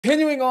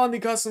Continuing on the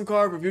custom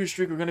card review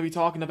streak, we're going to be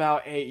talking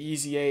about a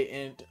EZA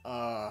INT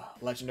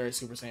Legendary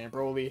Super Saiyan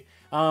Broly.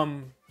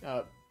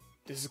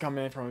 This is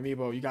coming in from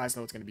Amiibo. You guys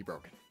know it's going to be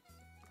broken.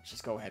 Let's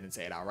just go ahead and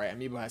say it outright.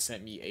 Amiibo has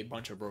sent me a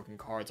bunch of broken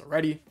cards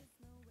already,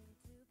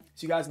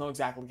 so you guys know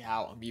exactly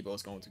how Amiibo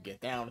is going to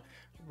get down.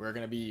 We're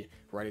going to be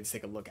ready to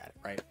take a look at it,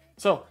 right?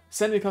 So,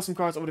 send me custom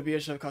cards over to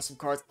BHF Custom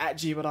Cards at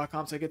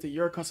gmail.com so I get to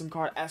your custom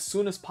card as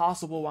soon as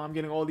possible while I'm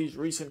getting all these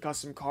recent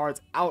custom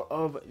cards out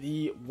of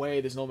the way.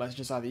 There's no message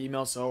inside the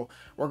email, so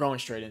we're going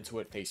straight into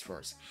it face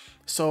first.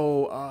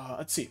 So,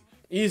 let's see.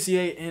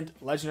 EZA INT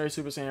Legendary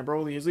Super Saiyan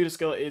Broly. His leader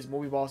skill is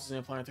Movie Bosses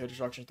and Planetary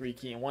Destruction 3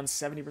 key and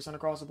 170%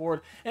 across the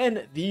board.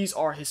 And these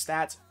are his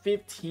stats.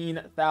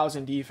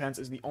 15,000 defense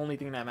is the only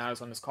thing that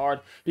matters on this card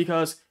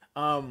because,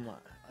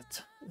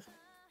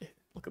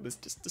 look at this,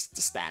 just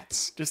the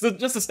stats. Just the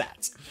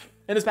stats.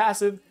 And his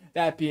passive,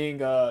 that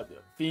being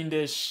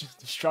Fiendish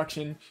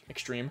Destruction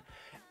Extreme.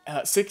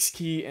 6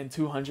 key and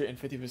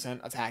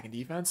 250% attack and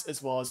defense,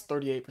 as well as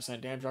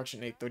 38% damage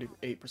reduction and a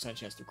 38%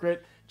 chance to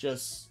crit.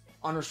 Just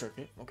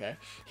unrestricted, okay.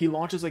 He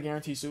launches a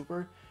guarantee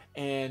super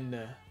and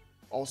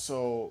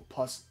also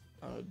plus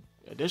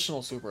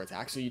additional super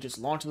attack. So you just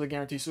launch the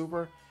guarantee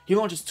super. He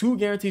launches 2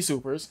 guarantee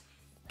supers,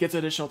 gets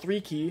additional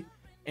 3 key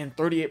and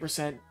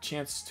 38%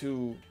 chance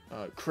to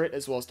crit,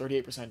 as well as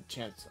 38%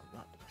 chance.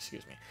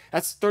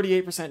 That's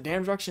 38%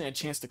 damage reduction and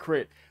chance to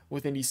crit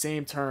within the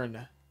same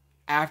turn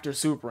after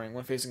supering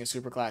when facing a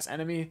super class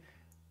enemy,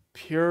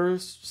 pure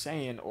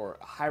Saiyan or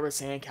hybrid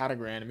Saiyan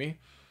category enemy.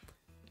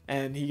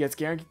 And he gets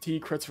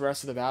guaranteed crits for the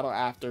rest of the battle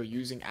after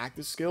using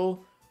active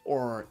skill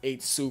or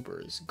 8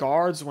 supers.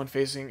 Guards when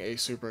facing a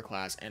super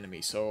class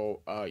enemy. So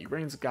you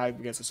bring this guy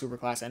against a super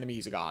class enemy,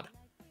 he's a god.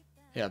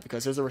 Yeah,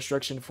 because there's a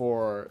restriction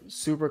for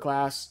super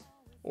class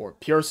or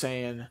pure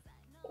Saiyan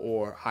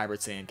or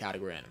hybrid Saiyan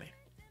category enemy.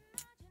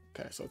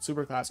 Okay, so it's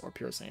super class or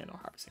pure Saiyan or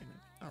hybrid Saiyan.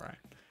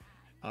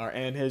 All right,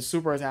 and his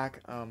super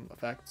attack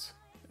effect,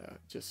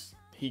 just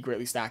he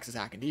greatly stacks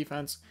attack and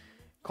defense,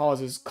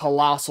 causes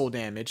colossal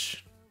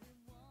damage.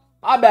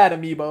 My bad,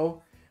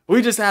 Amiibo.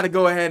 We just had to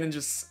go ahead and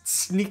just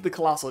sneak the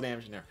colossal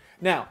damage in there.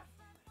 Now,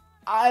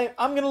 I'm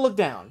going to look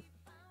down.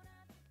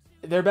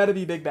 There better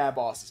be big bad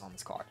bosses on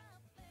this card.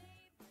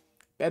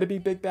 Better be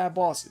big bad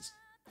bosses.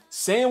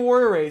 Saiyan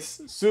Warrior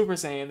Race, Super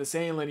Saiyan, the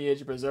Saiyan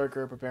Lineage,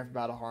 Berserker, Prepare for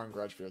Battle, Harm,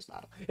 Grudge, Fierce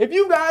Battle. If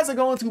you guys are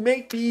going to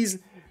make these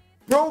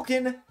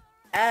broken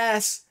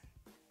ass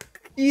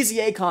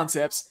EZA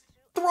concepts,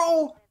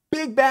 throw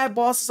big bad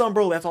bosses on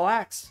Broly. That's all I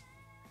ask.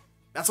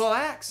 That's all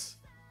I ask.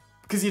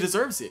 Because he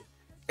deserves it.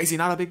 Is he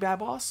not a big bad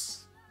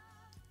boss?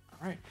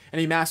 Alright.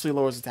 And he massively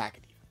lowers attack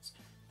and defense.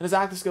 And his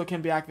active skill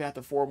can be activated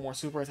after 4 more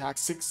super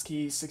attacks, 6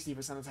 keys,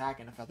 60% attack,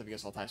 and effective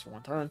against all types for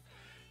 1 turn.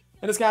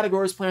 And his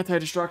categories: Planetary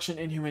Destruction,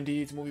 Inhuman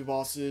Deeds, Movie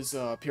Bosses,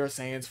 Pure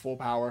Saiyans, Full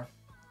Power,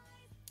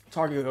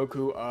 Target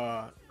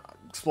Goku,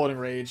 Exploding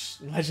Rage,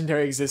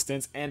 Legendary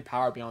Existence, and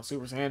Power Beyond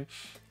Super Saiyan.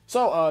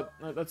 So,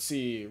 let's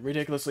see.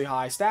 Ridiculously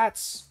high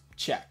stats.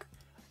 Check.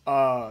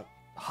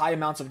 High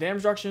amounts of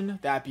damage reduction,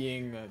 that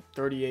being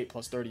 38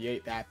 plus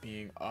 38, that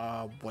being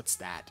what's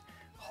that?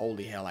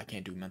 Holy hell, I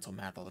can't do mental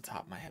math off the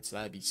top of my head. So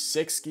that'd be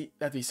 60.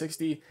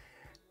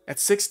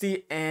 That's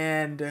 60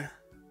 and oh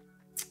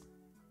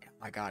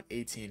my god,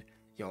 18.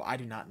 Yo, I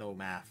do not know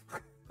math.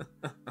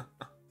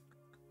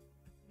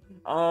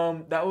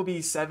 That would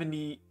be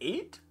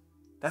 78.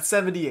 That's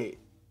 78.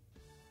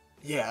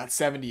 Yeah, that's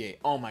 78.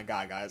 Oh my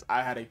god, guys,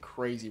 I had a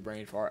crazy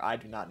brain fart. I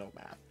do not know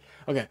math.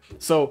 Okay,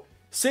 so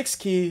 6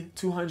 key,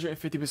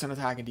 250%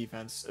 attack and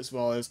defense, as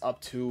well as up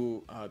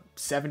to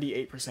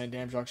 78%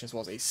 damage reduction, as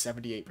well as a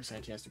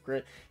 78% chance to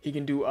crit. He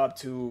can do up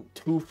to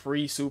 2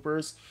 free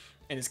supers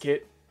in his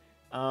kit,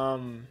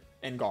 and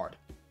guard.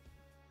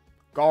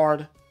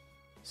 Guard,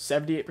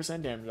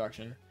 78% damage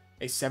reduction,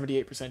 a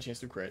 78% chance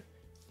to crit,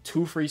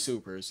 2 free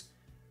supers,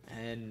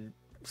 and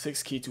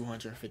 6 key,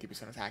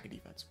 250% attack and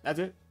defense. That's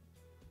it.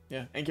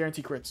 Yeah, and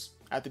guarantee crits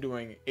after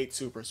doing 8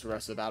 supers for the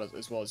rest of the battles,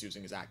 as well as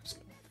using his active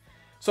skill.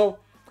 So,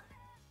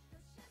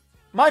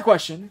 my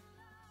question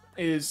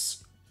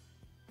is,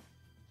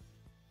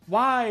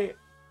 why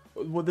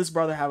would this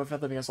brother have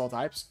effective against all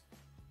types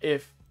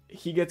if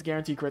he gets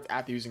guaranteed crits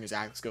after using his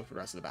active skill for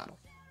the rest of the battle?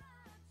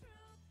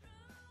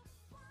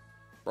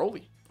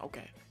 Broly.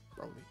 Okay,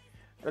 Broly.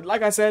 But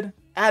like I said,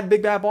 add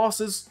big bad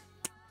bosses.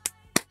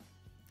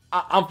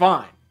 I'm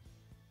fine.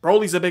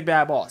 Broly's a big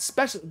bad boss,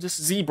 especially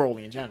just Z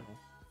Broly in general.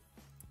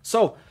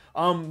 So,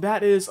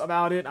 that is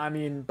about it. I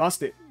mean,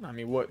 bust it. I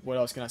mean, what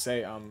else can I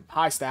say?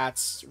 High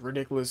stats,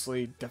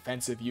 ridiculously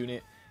defensive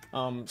unit,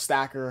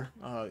 stacker.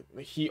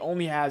 He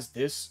only has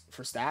this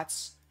for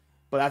stats,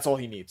 but that's all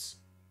he needs.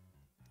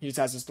 He just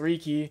has his 3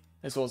 key,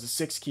 as well as a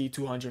 6 key,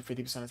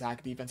 250%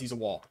 attack defense. He's a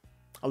wall.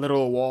 A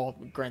literal wall,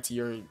 granted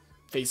you're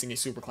facing a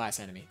super class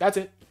enemy. That's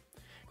it.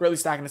 Greatly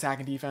stacking attack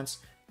and defense.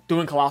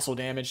 Doing colossal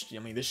damage. I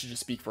mean, this should just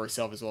speak for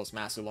itself, as well as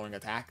massive lowering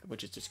attack,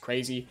 which is just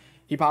crazy.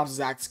 He pops his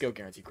active skill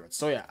guarantee crits.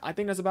 So yeah, I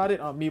think that's about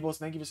it. Meebles,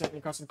 thank you for sending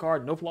your custom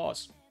card. No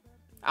flaws.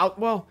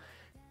 Well,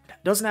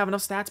 doesn't have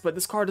enough stats, but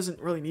this card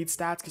doesn't really need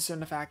stats considering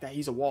the fact that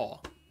he's a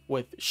wall.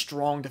 with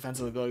strong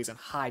defensive abilities and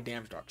high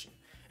damage reduction,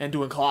 and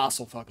doing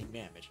colossal fucking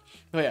damage.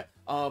 But yeah,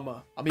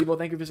 Amiibo,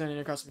 thank you for sending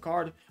your custom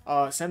card.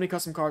 Send me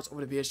custom cards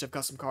over to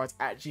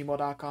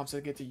vhfcustomcards@gmail.com so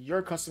to get to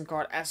your custom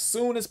card as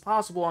soon as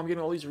possible. I'm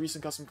getting all these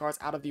recent custom cards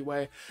out of the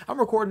way. I'm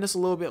recording this a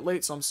little bit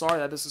late, so I'm sorry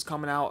that this is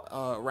coming out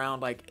around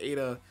like it's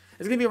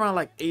gonna be around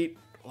like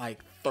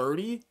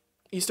 8:30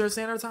 Eastern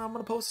Standard Time. I'm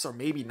gonna post this, or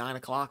maybe 9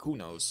 o'clock. Who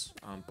knows?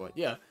 But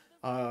yeah.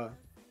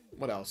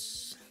 What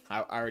else?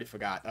 I already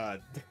forgot.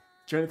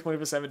 Join the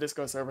 24/7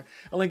 Discord server.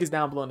 A link is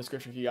down below in the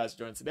description for you guys to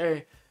join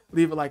today.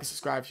 Leave a like and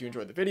subscribe if you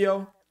enjoyed the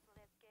video.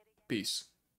 Peace.